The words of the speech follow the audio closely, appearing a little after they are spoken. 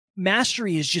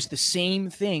mastery is just the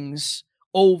same things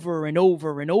over and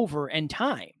over and over in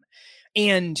time.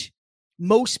 And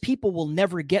most people will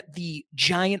never get the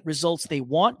giant results they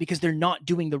want because they're not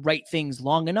doing the right things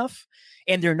long enough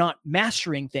and they're not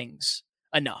mastering things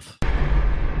enough.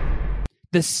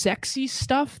 The sexy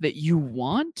stuff that you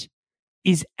want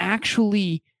is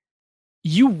actually,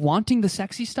 you wanting the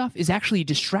sexy stuff is actually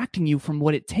distracting you from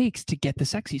what it takes to get the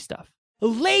sexy stuff.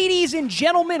 Ladies and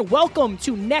gentlemen, welcome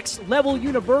to Next Level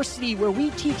University, where we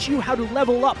teach you how to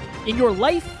level up in your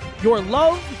life, your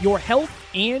love, your health,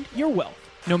 and your wealth.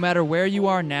 No matter where you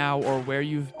are now or where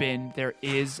you've been, there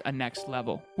is a next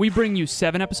level. We bring you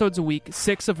 7 episodes a week,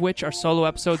 6 of which are solo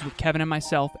episodes with Kevin and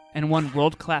myself, and 1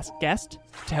 world-class guest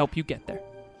to help you get there.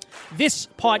 This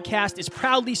podcast is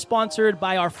proudly sponsored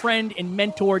by our friend and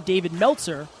mentor, David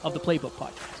Meltzer of the Playbook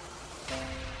Podcast.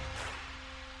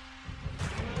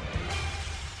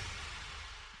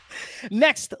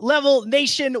 Next Level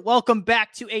Nation, welcome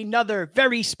back to another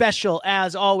very special,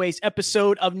 as always,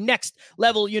 episode of Next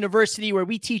Level University, where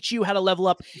we teach you how to level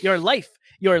up your life,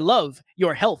 your love,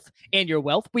 your health, and your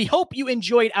wealth. We hope you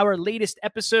enjoyed our latest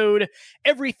episode.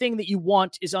 Everything that you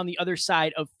want is on the other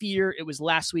side of fear. It was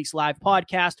last week's live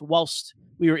podcast whilst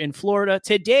we were in Florida.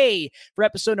 Today, for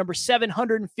episode number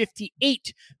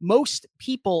 758, most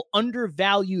people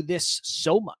undervalue this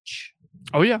so much.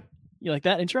 Oh, yeah. You like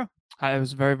that intro? It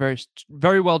was very, very,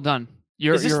 very well done.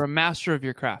 You're a master of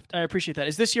your craft. I appreciate that.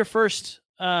 Is this your first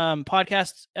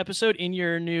podcast episode in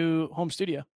your new home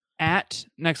studio? At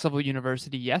Next Level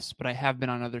University, yes, but I have been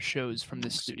on other shows from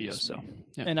this studio. So,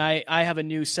 yeah. And I have a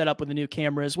new setup with a new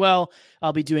camera as well.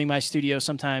 I'll be doing my studio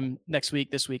sometime next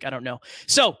week, this week. I don't know.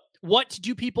 So what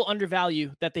do people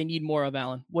undervalue that they need more of,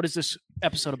 Alan? What is this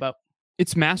episode about?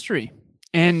 It's mastery.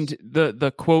 And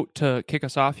the quote to kick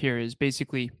us off here is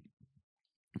basically,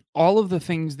 all of the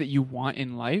things that you want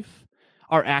in life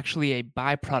are actually a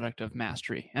byproduct of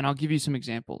mastery. And I'll give you some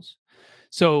examples.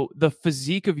 So the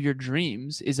physique of your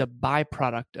dreams is a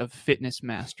byproduct of fitness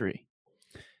mastery.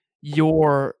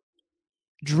 Your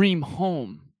dream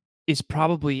home is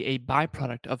probably a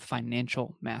byproduct of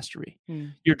financial mastery.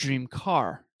 Your dream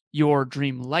car, your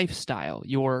dream lifestyle,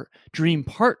 your dream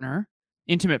partner,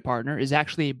 intimate partner, is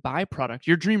actually a byproduct.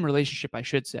 Your dream relationship, I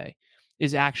should say,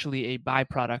 is actually a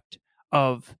byproduct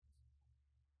of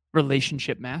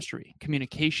relationship mastery,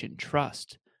 communication,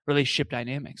 trust, relationship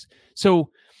dynamics.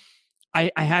 So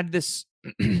I had this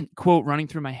quote running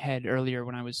through my head earlier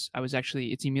when I was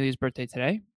actually, it's Emilia's birthday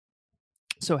today.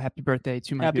 So happy birthday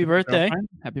to my girlfriend.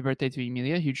 Happy birthday to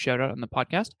Emilia. Huge shout out on the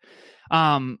podcast.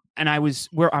 And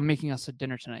I'm making us a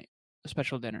dinner tonight, a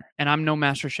special dinner. And I'm no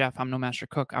master chef. I'm no master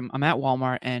cook. I'm at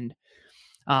Walmart, and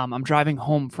I'm driving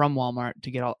home from Walmart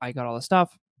I got all the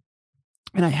stuff.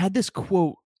 And I had this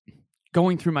quote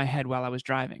going through my head while I was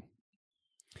driving.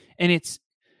 And it's,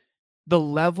 the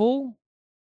level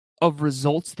of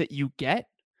results that you get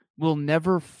will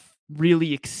never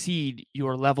really exceed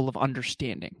your level of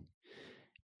understanding.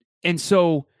 And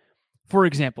so, for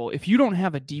example, if you don't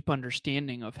have a deep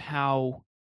understanding of how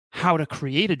to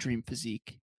create a dream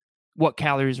physique, what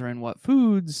calories are in what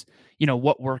foods,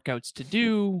 what workouts to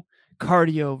do,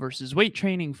 cardio versus weight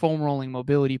training, foam rolling,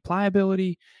 mobility,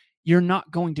 pliability, you're not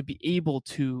going to be able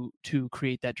to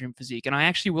create that dream physique. And I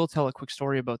actually will tell a quick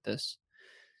story about this.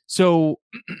 So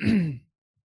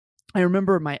I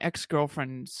remember my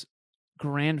ex-girlfriend's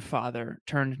grandfather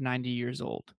turned 90 years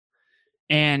old.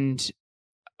 And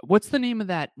what's the name of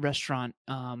that restaurant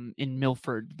in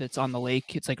Milford that's on the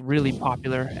lake? It's like really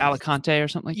popular, Alicante or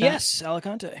something like that? Yes,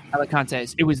 Alicante.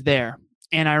 Alicante's. It was there.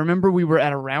 And I remember we were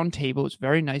at a round table. It was a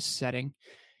very nice setting.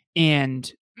 And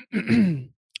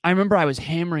I remember I was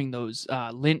hammering those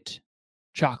Lindt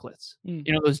chocolates.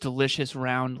 Those delicious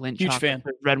round Lindt Huge chocolates.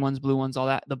 fan. Red ones, blue ones, all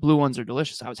that. The blue ones are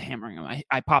delicious. I was hammering them.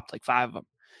 I popped like 5 of them.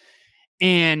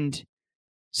 And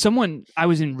I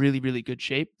was in really, really good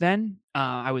shape then.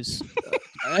 I was,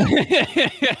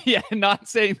 not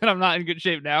saying that I'm not in good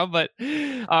shape now, but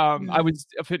I was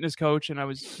a fitness coach and I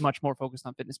was much more focused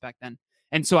on fitness back then.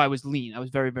 And so I was lean. I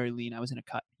was very, very lean. I was in a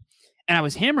cut. And I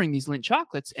was hammering these Lindt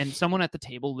chocolates, and someone at the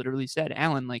table literally said,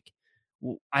 "Alan,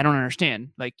 I don't understand.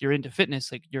 You're into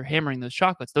fitness. You're hammering those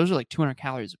chocolates. Those are like 200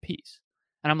 calories a piece."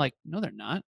 And I'm like, "No, they're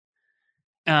not."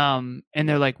 And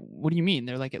they're like, "What do you mean?"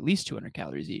 They're like, "At least 200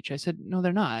 calories each." I said, "No,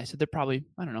 they're not." I said, "They're probably,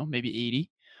 I don't know, maybe 80.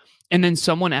 And then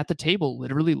someone at the table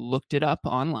literally looked it up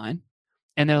online,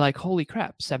 and they're like, "Holy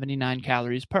crap, 79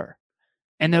 calories per."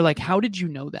 And they're like, "How did you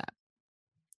know that?"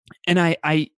 And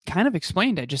I kind of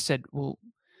explained. I just said, "Well,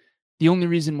 the only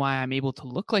reason why I'm able to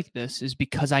look like this is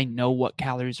because I know what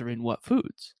calories are in what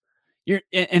foods.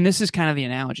 And this is kind of the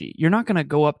analogy. You're not going to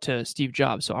go up to Steve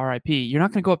Jobs, so RIP. You're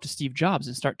not going to go up to Steve Jobs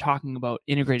and start talking about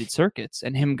integrated circuits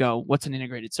and him go, "What's an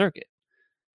integrated circuit?"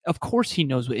 Of course he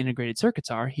knows what integrated circuits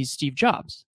are. He's Steve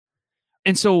Jobs.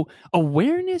 And so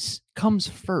awareness comes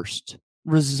first.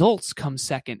 Results come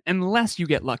second, unless you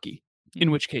get lucky,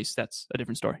 in which case that's a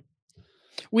different story.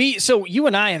 So you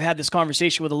and I have had this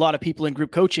conversation with a lot of people in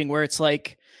group coaching where it's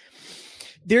like,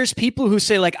 there's people who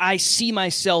say like, I see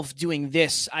myself doing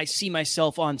this. I see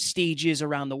myself on stages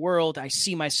around the world. I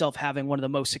see myself having one of the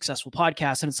most successful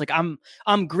podcasts. And it's like,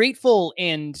 I'm grateful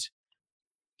and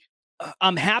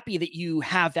I'm happy that you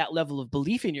have that level of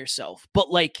belief in yourself,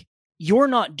 but like, you're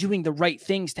not doing the right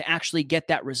things to actually get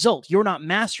that result. You're not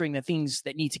mastering the things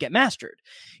that need to get mastered.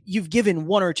 You've given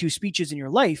 1 or 2 speeches in your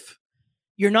life.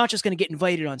 You're not just going to get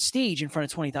invited on stage in front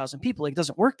of 20,000 people. Like, it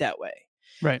doesn't work that way.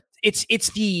 Right. It's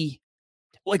the,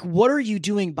 like, what are you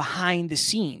doing behind the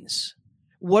scenes?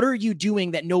 What are you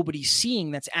doing that nobody's seeing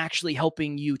that's actually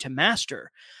helping you to master?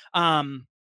 I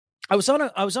was on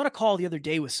a call the other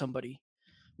day with somebody,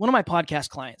 one of my podcast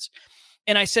clients,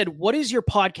 and I said, "What is your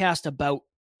podcast about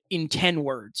in 10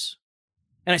 words?"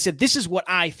 And I said, "This is what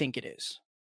I think it is."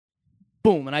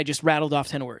 Boom. And I just rattled off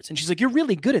 10 words. And she's like, "You're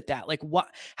really good at that. Like, what,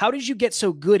 how did you get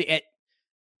so good at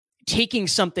taking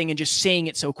something and just saying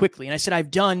it so quickly?" And I said,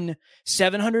 "I've done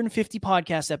 750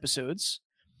 podcast episodes.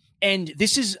 And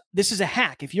this is a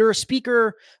hack. If you're a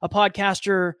speaker, a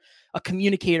podcaster, a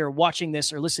communicator watching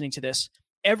this or listening to this,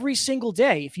 every single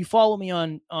day, if you follow me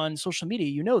on social media,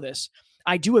 you know this,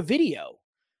 I do a video.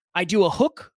 I do a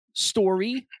hook,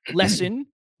 story, lesson,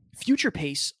 future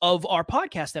pace of our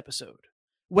podcast episode,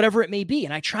 whatever it may be.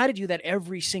 And I try to do that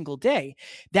every single day.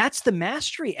 That's the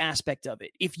mastery aspect of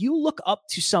it. If you look up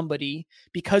to somebody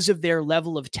because of their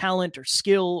level of talent or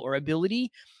skill or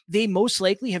ability, they most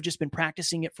likely have just been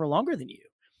practicing it for longer than you.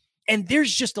 And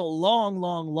there's just a long,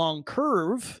 long, long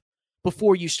curve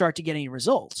before you start to get any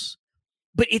results.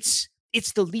 But it's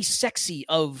the least sexy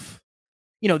of,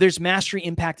 there's mastery,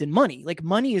 impact, and money. Like,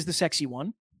 money is the sexy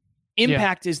one.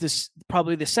 Impact is this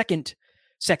probably the second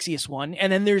sexiest one.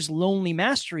 And then there's lonely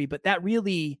mastery, but that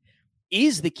really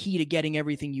is the key to getting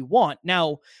everything you want.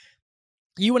 Now,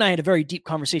 you and I had a very deep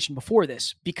conversation before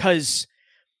this because,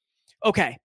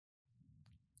 okay,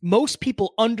 most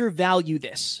people undervalue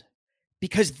this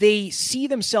because they see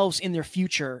themselves in their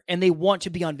future and they want to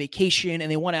be on vacation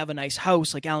and they want to have a nice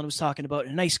house, like Alan was talking about,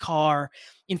 a nice car,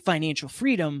 in financial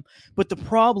freedom. But the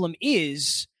problem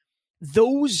is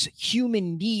those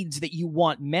human needs that you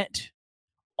want met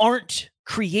aren't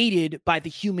created by the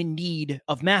human need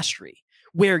of mastery,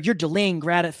 where you're delaying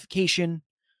gratification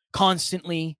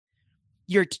constantly.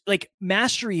 You're like,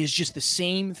 mastery is just the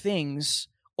same things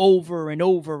over and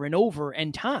over and over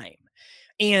and time.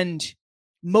 And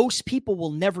most people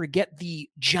will never get the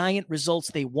giant results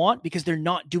they want because they're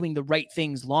not doing the right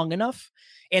things long enough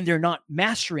and they're not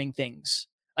mastering things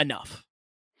enough.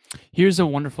 Here's a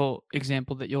wonderful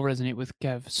example that you'll resonate with,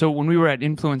 Kev. So when we were at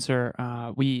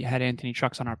Influencer, we had Anthony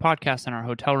Trucks on our podcast in our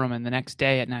hotel room, and the next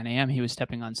day at 9 a.m. he was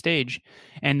stepping on stage.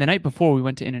 And the night before, we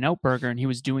went to In-N-Out Burger, and he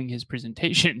was doing his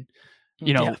presentation,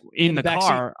 in the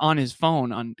car seat on his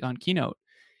phone on Keynote.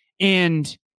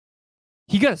 And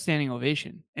he got a standing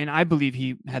ovation, and I believe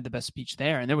he had the best speech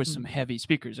there. And there was some heavy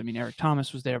speakers. I mean, Eric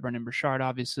Thomas was there, Brendon Burchard,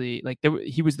 obviously. Like,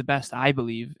 he was the best, I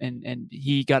believe, and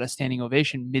he got a standing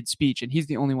ovation mid-speech, and he's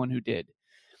the only one who did.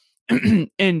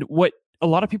 And what a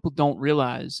lot of people don't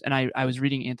realize, and I was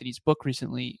reading Anthony's book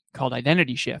recently called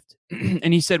Identity Shift,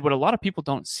 and he said what a lot of people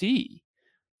don't see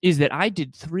is that I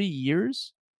did 3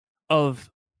 years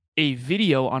of a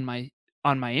video on my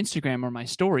Instagram or my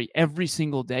story every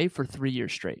single day for 3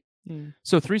 years straight.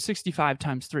 So 365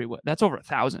 times 3, that's over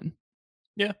 1,000.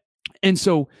 Yeah. And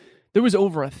so there was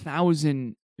over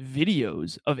 1,000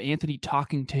 videos of Anthony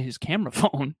talking to his camera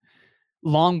phone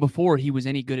long before he was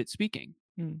any good at speaking.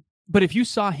 But if you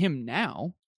saw him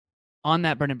now on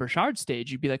that Brendon Burchard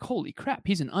stage, you'd be like, holy crap,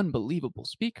 he's an unbelievable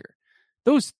speaker.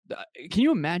 Can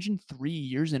you imagine 3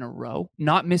 years in a row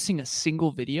not missing a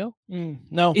single video?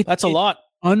 No, that's a lot.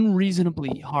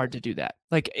 Unreasonably hard to do that.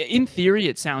 Like, in theory,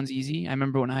 it sounds easy. I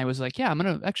remember when I was like, I'm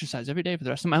going to exercise every day for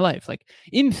the rest of my life. Like,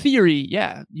 in theory,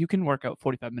 yeah, you can work out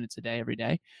 45 minutes a day every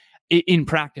day. In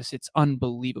practice, it's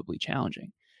unbelievably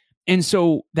challenging. And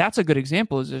so that's a good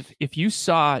example is if you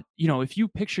saw, if you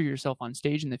picture yourself on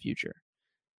stage in the future,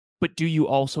 but do you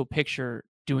also picture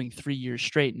doing 3 years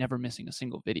straight, never missing a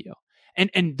single video?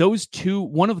 And those two,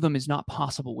 one of them is not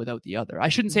possible without the other. I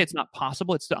shouldn't say it's not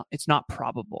possible. It's not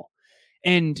probable.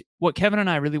 And what Kevin and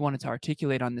I really wanted to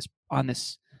articulate on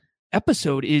this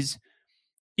episode is,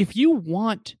 if you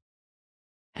want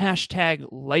hashtag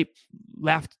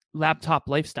laptop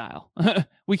lifestyle.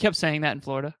 We kept saying that in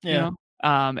Florida,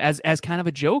 as kind of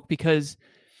a joke, because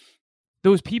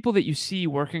those people that you see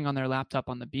working on their laptop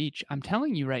on the beach, I'm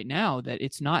telling you right now that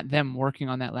it's not them working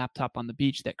on that laptop on the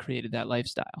beach that created that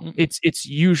lifestyle. Mm-hmm. It's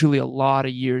usually a lot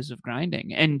of years of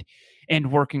grinding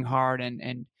and working hard.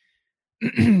 And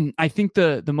I think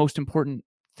the most important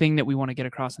thing that we want to get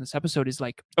across in this episode is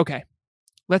like, okay,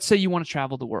 let's say you want to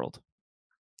travel the world.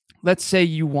 Let's say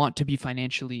you want to be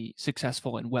financially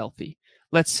successful and wealthy.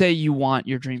 Let's say you want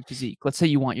your dream physique. Let's say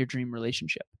you want your dream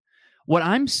relationship. What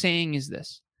I'm saying is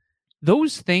this.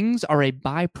 Those things are a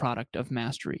byproduct of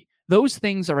mastery. Those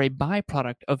things are a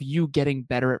byproduct of you getting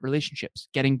better at relationships,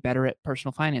 getting better at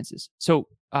personal finances. So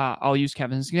I'll use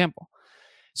Kevin as an example.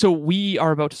 So we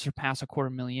are about to surpass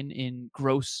 $250,000 in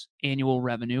gross annual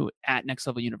revenue at Next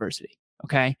Level University.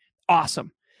 Okay,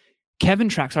 awesome. Kevin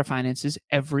tracks our finances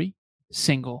every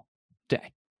single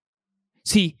day.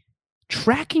 See,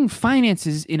 tracking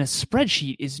finances in a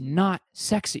spreadsheet is not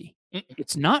sexy.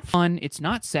 It's not fun. It's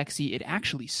not sexy. It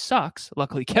actually sucks.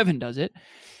 Luckily, Kevin does it.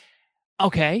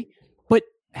 Okay. But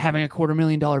having a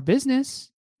 $250,000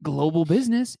 business, global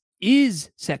business,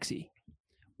 is sexy.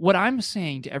 What I'm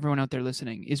saying to everyone out there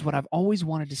listening is what I've always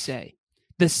wanted to say.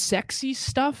 The sexy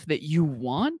stuff that you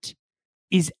want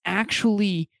is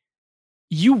actually,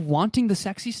 you wanting the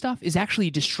sexy stuff is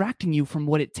actually distracting you from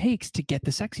what it takes to get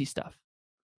the sexy stuff.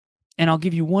 And I'll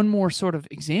give you one more sort of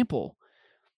example.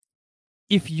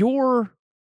 If you're,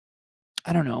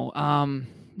 I don't know,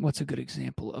 what's a good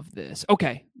example of this?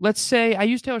 Okay, let's say I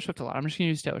use Taylor Swift a lot. I'm just going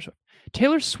to use Taylor Swift.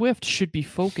 Taylor Swift should be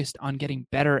focused on getting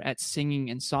better at singing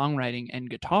and songwriting and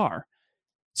guitar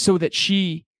so that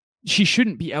she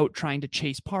shouldn't be out trying to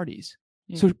chase parties.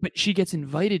 So, but she gets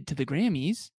invited to the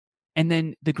Grammys and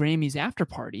then the Grammys after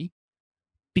party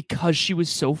because she was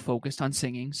so focused on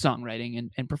singing, songwriting,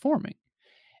 and performing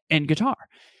and guitar.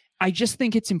 I just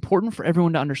think it's important for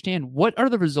everyone to understand what are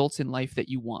the results in life that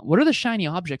you want. What are the shiny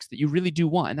objects that you really do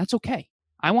want? And that's okay.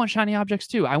 I want shiny objects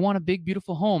too. I want a big,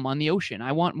 beautiful home on the ocean.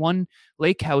 I want one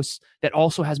lake house that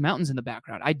also has mountains in the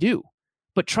background. I do.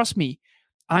 But trust me,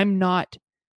 I'm not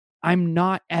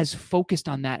as focused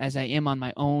on that as I am on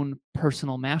my own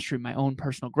personal mastery, my own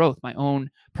personal growth, my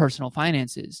own personal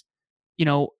finances.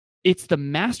 It's the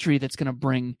mastery that's going to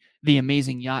bring the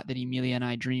amazing yacht that Emilia and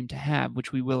I dream to have,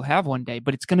 which we will have one day,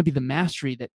 but it's going to be the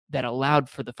mastery that allowed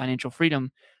for the financial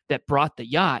freedom that brought the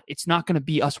yacht. It's not going to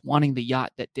be us wanting the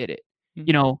yacht that did it,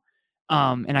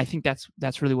 and I think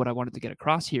that's really what I wanted to get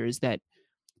across here is that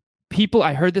people,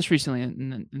 I heard this recently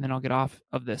and then I'll get off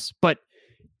of this, but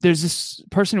there's this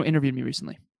person who interviewed me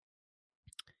recently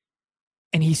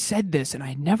and he said this, and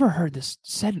I never heard this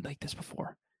said like this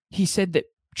before. He said that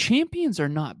champions are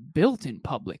not built in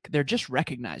public. They're just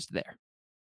recognized there.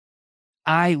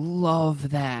 I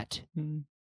love that.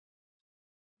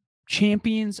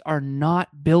 Champions are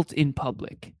not built in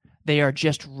public. They are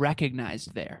just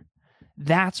recognized there.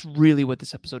 That's really what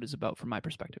this episode is about from my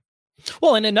perspective.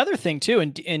 Well, and another thing too,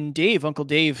 and Uncle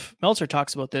Dave Meltzer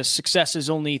talks about this. Success is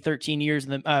only 13 years,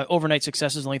 and overnight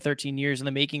success is only 13 years in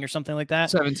the making, or something like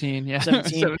that. 17, yeah,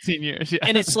 17 years. Yeah.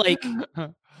 And it's like,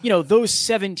 those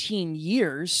 17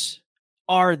 years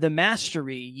are the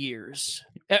mastery years.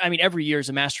 I mean, every year is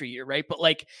a mastery year, right? But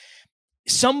like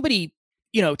somebody,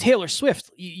 Taylor Swift,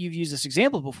 you've used this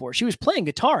example before. She was playing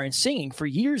guitar and singing for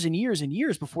years and years and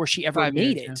years before she ever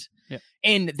made it. Yeah.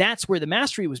 And that's where the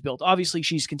mastery was built. Obviously,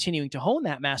 she's continuing to hone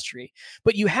that mastery,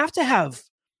 but you have to have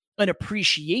an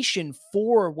appreciation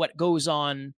for what goes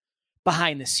on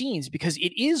behind the scenes, because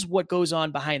it is what goes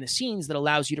on behind the scenes that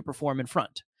allows you to perform in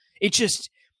front. It just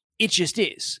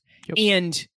is. Yep.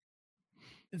 And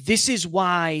this is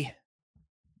why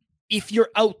if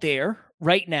you're out there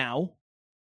right now,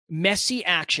 messy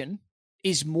action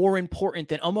is more important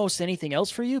than almost anything else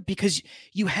for you, because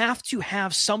you have to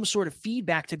have some sort of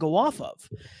feedback to go off of.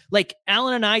 Like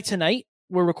Alan and I tonight,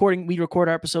 we record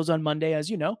our episodes on Monday, as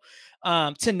you know.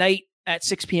 Tonight at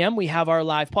 6 p.m., we have our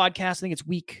live podcast. I think it's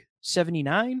week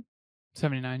 79.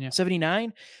 79, yeah.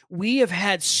 79. We have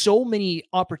had so many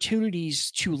opportunities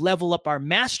to level up our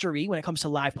mastery when it comes to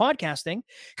live podcasting,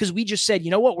 because we just said, you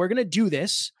know what, we're going to do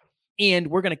this and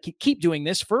we're going to keep doing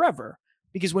this forever.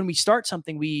 Because when we start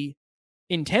something, we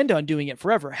intend on doing it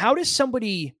forever. How does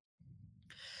somebody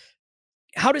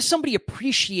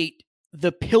appreciate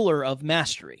the pillar of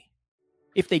mastery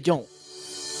if they don't?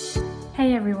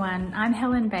 Hey everyone, I'm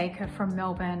Helen Baker from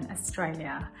Melbourne,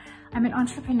 Australia. I'm an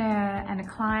entrepreneur and a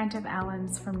client of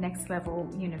Alan's from Next Level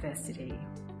University.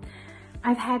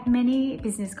 I've had many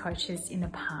business coaches in the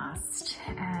past,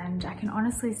 and I can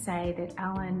honestly say that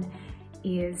Alan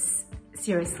is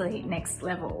seriously next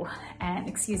level, and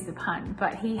excuse the pun,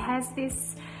 but he has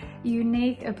this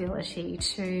unique ability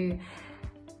to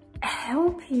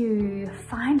help you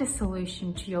find a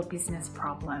solution to your business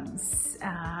problems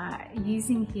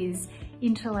using his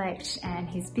intellect and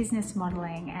his business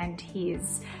modeling and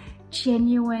his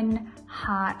genuine,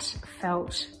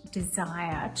 heartfelt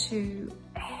desire to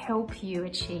help you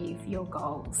achieve your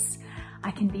goals.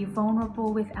 I can be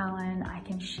vulnerable with Alan. I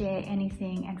can share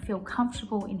anything and feel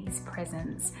comfortable in his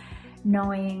presence,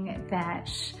 knowing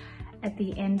that at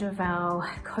the end of our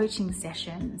coaching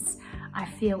sessions, I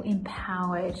feel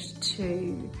empowered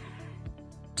to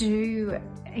do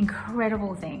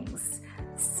incredible things.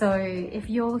 So if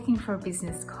you're looking for a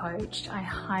business coach, I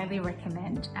highly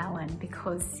recommend Alan,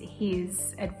 because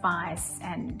his advice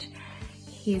and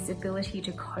his ability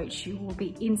to coach you will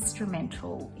be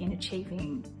instrumental in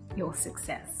achieving your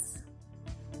success.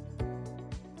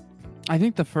 I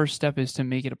think the first step is to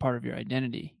make it a part of your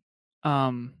identity.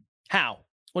 How?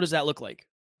 What does that look like?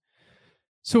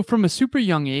 So from a super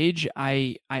young age,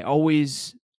 I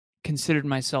always considered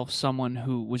myself someone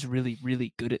who was really,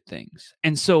 really good at things.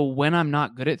 And so when I'm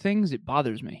not good at things, it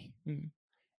bothers me.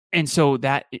 And so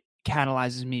that it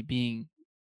catalyzes me being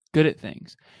good at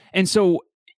things. And so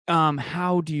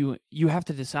how do you have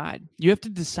to decide? You have to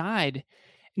decide.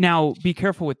 Now, be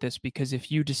careful with this, because if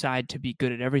you decide to be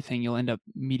good at everything, you'll end up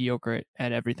mediocre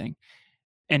at everything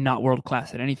and not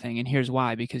world-class at anything. And here's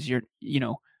why: because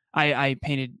I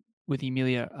painted with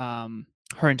Emilia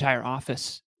her entire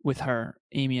office with her,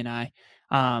 Amy and I.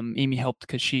 Amy helped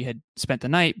because she had spent the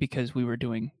night because we were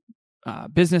doing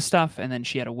business stuff, and then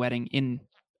she had a wedding in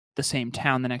the same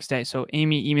town the next day. So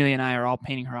Emilia and I are all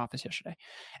painting her office yesterday.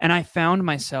 And I found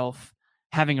myself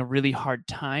having a really hard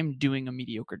time doing a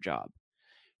mediocre job.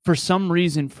 For some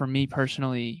reason, for me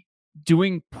personally,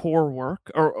 doing poor work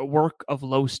or work of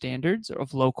low standards or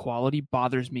of low quality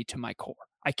bothers me to my core.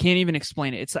 I can't even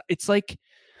explain it. It's like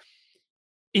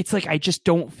I just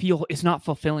don't feel, it's not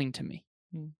fulfilling to me.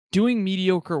 Doing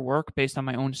mediocre work based on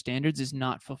my own standards is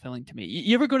not fulfilling to me.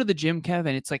 You ever go to the gym, Kev, and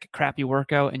it's like a crappy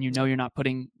workout and you're not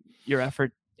putting your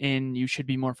effort in, you should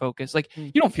be more focused. Like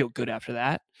you don't feel good after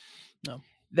that. No.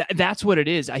 That's what it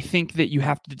is. I think that you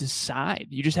have to decide.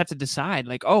 You just have to decide,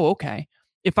 like, oh, okay,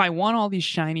 if I want all these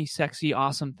shiny, sexy,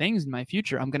 awesome things in my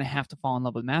future, I'm going to have to fall in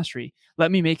love with mastery. Let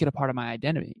me make it a part of my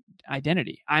identity.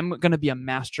 I'm going to be a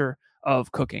master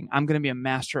of cooking. I'm going to be a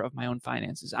master of my own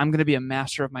finances. I'm going to be a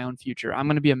master of my own future. I'm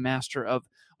going to be a master of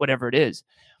whatever it is.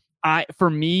 For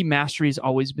me, mastery has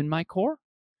always been my core.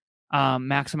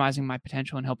 Maximizing my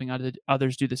potential and helping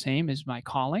others do the same is my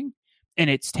calling. And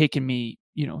it's taken me,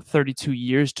 32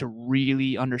 years to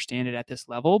really understand it at this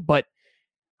level. But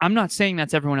I'm not saying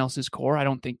that's everyone else's core. I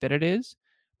don't think that it is.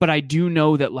 But I do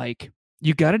know that, like,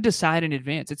 you got to decide in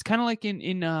advance. It's kind of like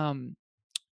in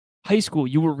high school,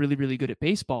 you were really, really good at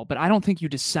baseball, but I don't think you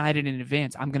decided in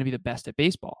advance, I'm going to be the best at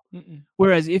baseball.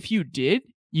 Whereas if you did,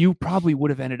 you probably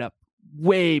would have ended up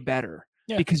way better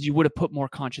because you would have put more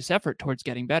conscious effort towards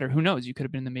getting better. Who knows? You could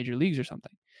have been in the major leagues or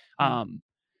something.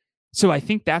 So I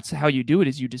think that's how you do it,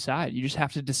 is you decide. You just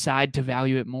have to decide to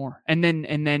value it more. And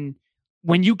then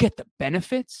when you get the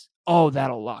benefits,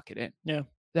 that'll lock it in. Yeah.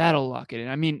 That'll lock it in.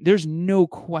 I mean, there's no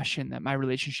question that my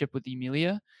relationship with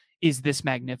Emilia is this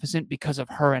magnificent because of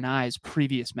her and I's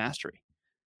previous mastery.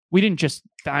 We didn't just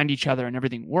find each other and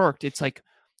everything worked. It's like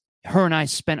her and I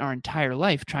spent our entire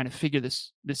life trying to figure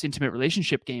this intimate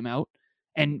relationship game out.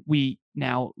 And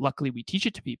luckily we teach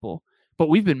it to people, but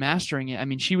we've been mastering it. I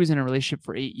mean, she was in a relationship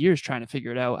for 8 years trying to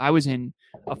figure it out. I was in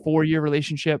a 4.5-year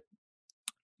relationship,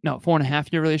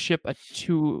 a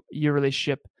 2-year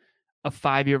relationship, a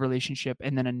 5-year relationship,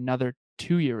 and then another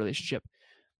 2-year relationship.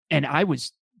 And I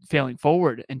was failing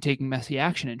forward and taking messy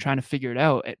action and trying to figure it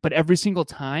out. But every single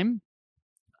time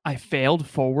I failed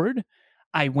forward,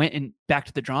 I went back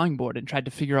to the drawing board and tried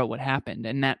to figure out what happened.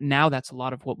 And that's a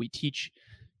lot of what we teach,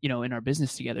 in our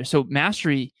business together. So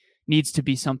mastery needs to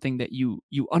be something that you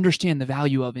understand the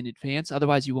value of in advance.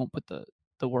 Otherwise you won't put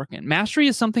the work in. Mastery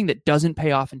is something that doesn't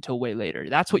pay off until way later.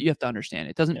 That's what you have to understand.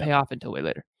 It doesn't pay off until way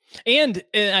later. And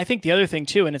I think the other thing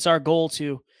too, and it's our goal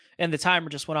to, and the timer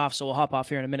just went off, so we'll hop off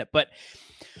here in a minute. But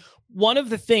one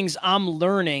of the things I'm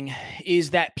learning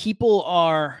is that people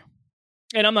are,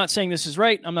 and I'm not saying this is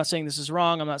right, I'm not saying this is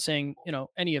wrong, I'm not saying,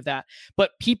 any of that,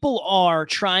 but people are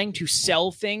trying to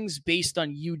sell things based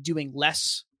on you doing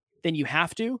less than you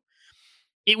have to.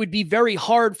 It would be very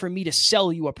hard for me to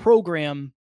sell you a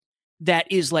program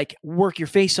that is like work your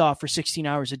face off for 16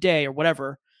 hours a day or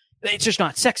whatever. It's just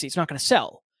not sexy. It's not going to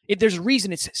sell. There's a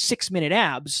reason it's 6-minute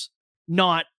abs,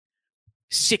 not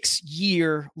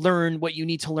 6-year learn what you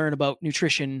need to learn about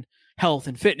nutrition, health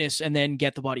and fitness and then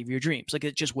get the body of your dreams. Like,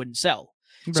 it just wouldn't sell.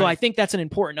 So I think that's an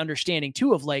important understanding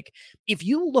too of like, if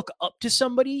you look up to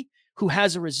somebody who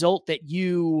has a result that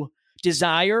you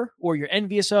desire or you're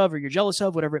envious of or you're jealous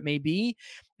of, whatever it may be,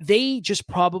 they just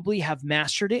probably have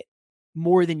mastered it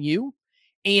more than you.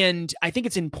 And I think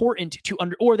it's important to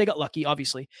or they got lucky,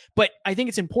 obviously, but I think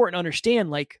it's important to understand,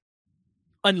 like,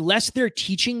 unless they're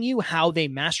teaching you how they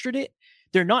mastered it,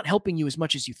 they're not helping you as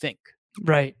much as you think.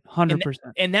 Right. 100%.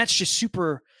 And that's just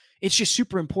super, it's just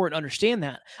super important to understand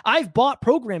that. I've bought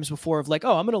programs before of like,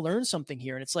 oh, I'm going to learn something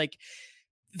here. And it's like,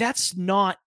 that's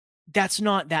not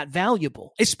that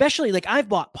valuable, especially like I've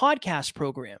bought podcast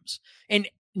programs, and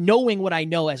knowing what I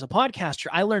know as a podcaster,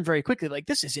 I learned very quickly, like,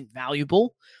 this isn't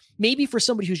valuable. Maybe for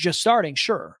somebody who's just starting,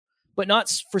 sure, but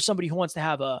not for somebody who wants to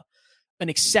have an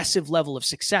excessive level of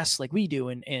success like we do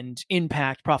and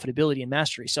impact, profitability, and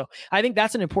mastery. So I think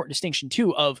that's an important distinction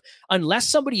too, of unless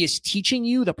somebody is teaching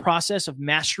you the process of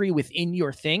mastery within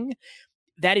your thing,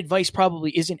 that advice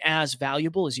probably isn't as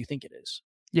valuable as you think it is.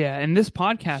 Yeah, and this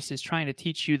podcast is trying to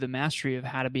teach you the mastery of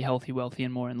how to be healthy, wealthy,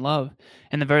 and more in love.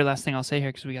 And the very last thing I'll say here,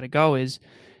 because we got to go, is,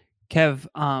 Kev,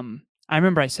 I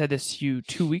remember I said this to you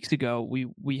 2 weeks ago.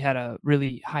 We had a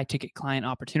really high ticket client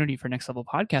opportunity for Next Level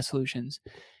Podcast Solutions.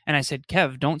 And I said,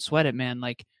 Kev, don't sweat it, man.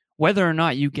 Like, whether or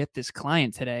not you get this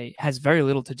client today has very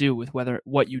little to do with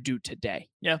what you do today.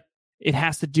 Yeah. It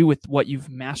has to do with what you've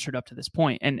mastered up to this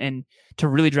point. And to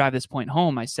really drive this point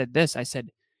home, I said,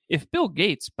 if Bill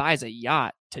Gates buys a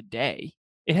yacht today,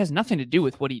 it has nothing to do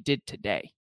with what he did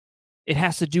today. It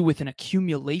has to do with an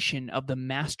accumulation of the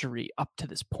mastery up to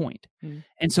this point. Mm.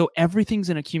 And so everything's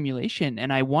an accumulation.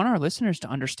 And I want our listeners to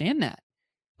understand that.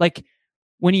 Like,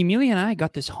 when Emilia and I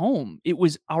got this home, it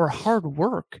was our hard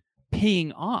work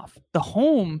paying off. The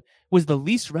home was the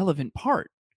least relevant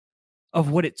part of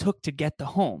what it took to get the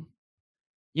home.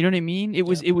 You know what I mean? It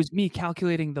was me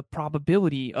calculating the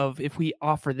probability of, if we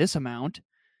offer this amount,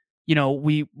 you know,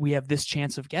 we have this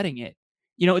chance of getting it.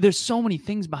 You know, there's so many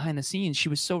things behind the scenes. She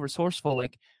was so resourceful.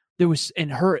 Like, there was, in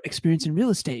her experience in real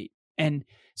estate, and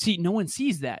see, no one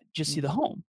sees that, just see the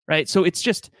home, right? So it's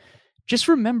just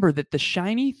remember that the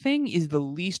shiny thing is the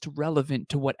least relevant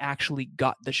to what actually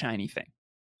got the shiny thing.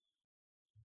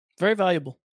 Very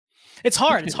valuable. It's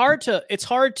hard. It's hard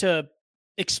to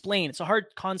explain. It's a hard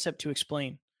concept to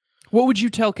explain. What would you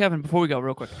tell Kevin, before we go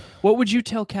real quick, what would you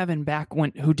tell Kevin back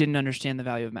who didn't understand the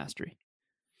value of mastery?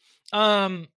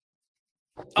 Honestly,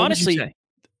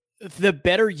 the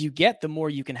better you get, the more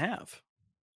you can have.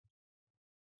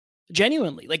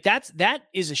 Genuinely, like, that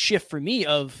is a shift for me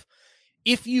of,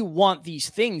 if you want these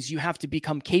things, you have to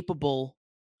become capable.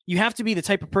 You have to be the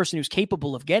type of person who's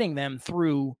capable of getting them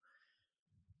through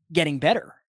getting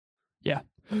better. Yeah.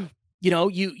 You know,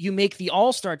 you make the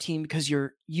all-star team because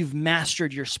you've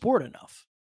mastered your sport enough.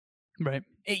 Right.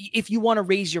 If you want to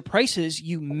raise your prices,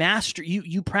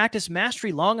 you practice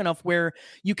mastery long enough where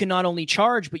you can not only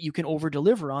charge, but you can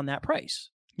over-deliver on that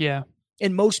price. Yeah.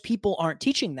 And most people aren't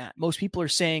teaching that. Most people are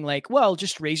saying, like, well,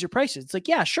 just raise your prices. It's like,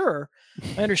 yeah, sure.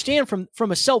 I understand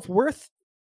from a self-worth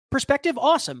perspective.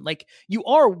 Awesome. Like, you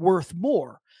are worth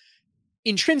more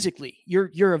intrinsically.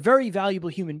 You're a very valuable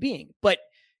human being, but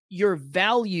your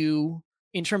value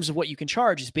in terms of what you can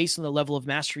charge is based on the level of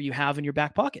mastery you have in your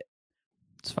back pocket.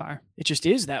 It's fire. It just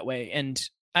is that way. And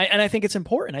I think it's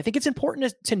important. I think it's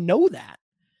important to know that.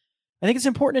 I think it's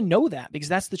important to know that, because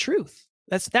that's the truth.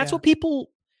 That's what people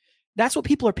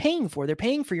are paying for. They're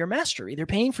paying for your mastery. They're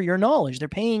paying for your knowledge. They're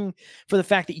paying for the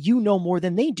fact that you know more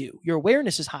than they do. Your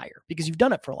awareness is higher because you've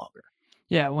done it for longer.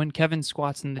 Yeah. When Kevin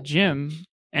squats in the gym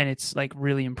and it's like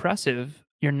really impressive,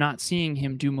 you're not seeing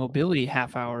him do mobility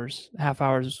half hours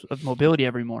of mobility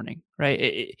every morning.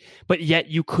 Right. But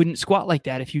yet you couldn't squat like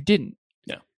that if you didn't.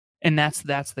 Yeah. And that's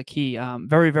the key.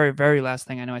 Very, very, very last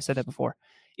thing. I know I said that before.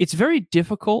 It's very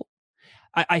difficult.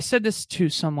 I said this to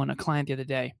a client the other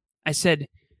day. I said,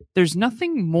 there's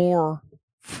nothing more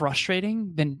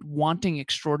frustrating than wanting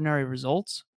extraordinary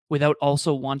results without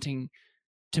also wanting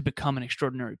to become an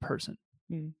extraordinary person.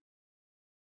 Mm.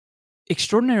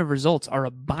 Extraordinary results are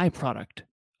a byproduct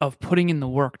of putting in the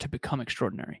work to become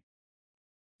extraordinary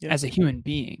as a human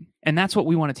being. And that's what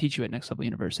we want to teach you at Next Level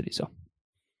University. So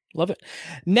love it.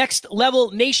 Next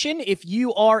Level Nation, if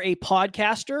you are a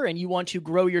podcaster and you want to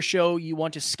grow your show, you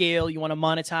want to scale, you want to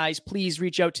monetize, please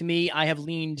reach out to me. I have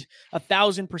leaned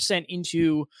 1,000%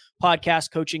 into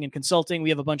podcast coaching and consulting. We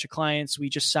have a bunch of clients. We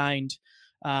just signed.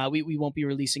 We won't be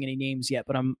releasing any names yet,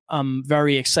 but I'm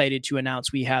very excited to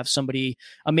announce we have somebody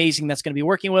amazing that's going to be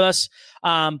working with us.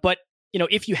 But you know,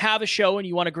 if you have a show and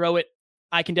you want to grow it,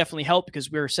 I can definitely help,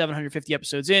 because we're 750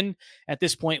 episodes in. At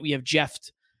this point, we have Jeff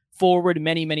forward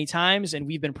many, many times. And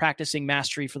we've been practicing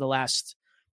mastery for the last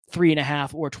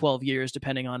 3.5 or 12 years,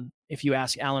 depending on if you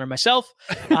ask Alan or myself.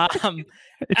 It's Alan,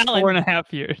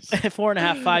 4.5 years.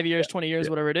 4.5, 5 years, 20 years,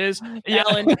 whatever it is. Yeah.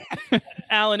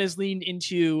 Alan has leaned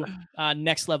into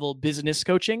next level business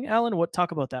coaching. Alan,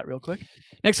 talk about that real quick.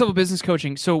 Next level business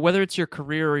coaching. So whether it's your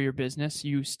career or your business,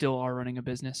 you still are running a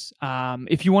business.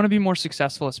 If you want to be more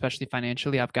successful, especially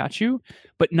financially, I've got you,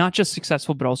 but not just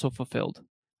successful, but also fulfilled.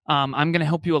 I'm going to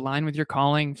help you align with your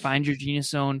calling, find your genius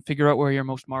zone, figure out where you're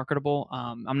most marketable.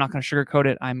 I'm not going to sugarcoat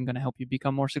it. I'm going to help you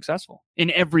become more successful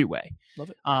in every way. Love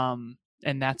it.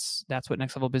 And that's what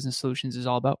Next Level Business Solutions is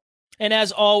all about. And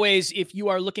as always, if you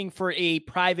are looking for a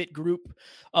private group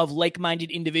of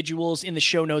like-minded individuals, in the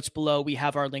show notes below, we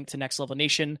have our link to Next Level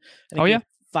Nation. I think we have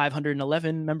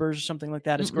 511 members or something like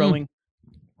that. It's growing.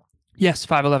 Yes,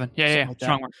 511. Yeah, Something like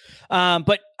strong word.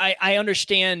 But I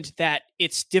understand that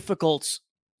it's difficult.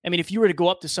 I mean, if you were to go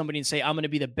up to somebody and say, I'm going to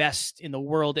be the best in the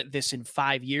world at this in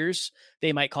 5 years,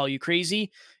 they might call you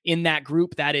crazy. In that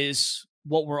group, that is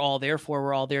what we're all there for.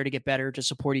 We're all there to get better, to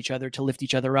support each other, to lift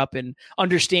each other up, and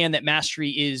understand that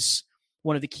mastery is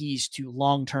one of the keys to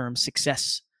long-term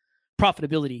success,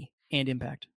 profitability, and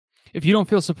impact. If you don't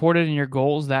feel supported in your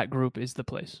goals, that group is the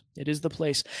place. It is the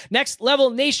place. Next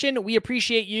Level Nation, we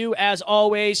appreciate you as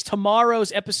always.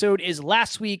 Tomorrow's episode is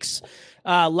last week's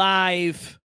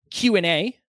live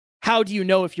Q&A. How do you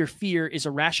know if your fear is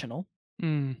irrational?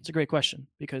 It's a great question,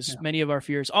 because many of our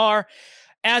fears are.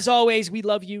 As always, we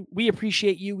love you. We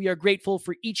appreciate you. We are grateful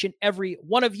for each and every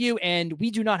one of you. And we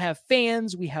do not have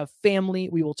fans. We have family.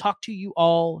 We will talk to you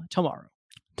all tomorrow.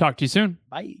 Talk to you soon.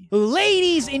 Bye.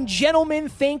 Ladies and gentlemen,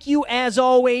 thank you as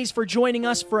always for joining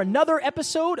us for another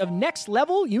episode of Next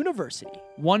Level University.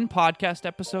 One podcast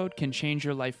episode can change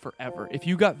your life forever. If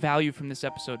you got value from this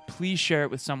episode, please share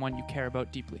it with someone you care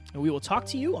about deeply. And we will talk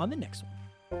to you on the next one.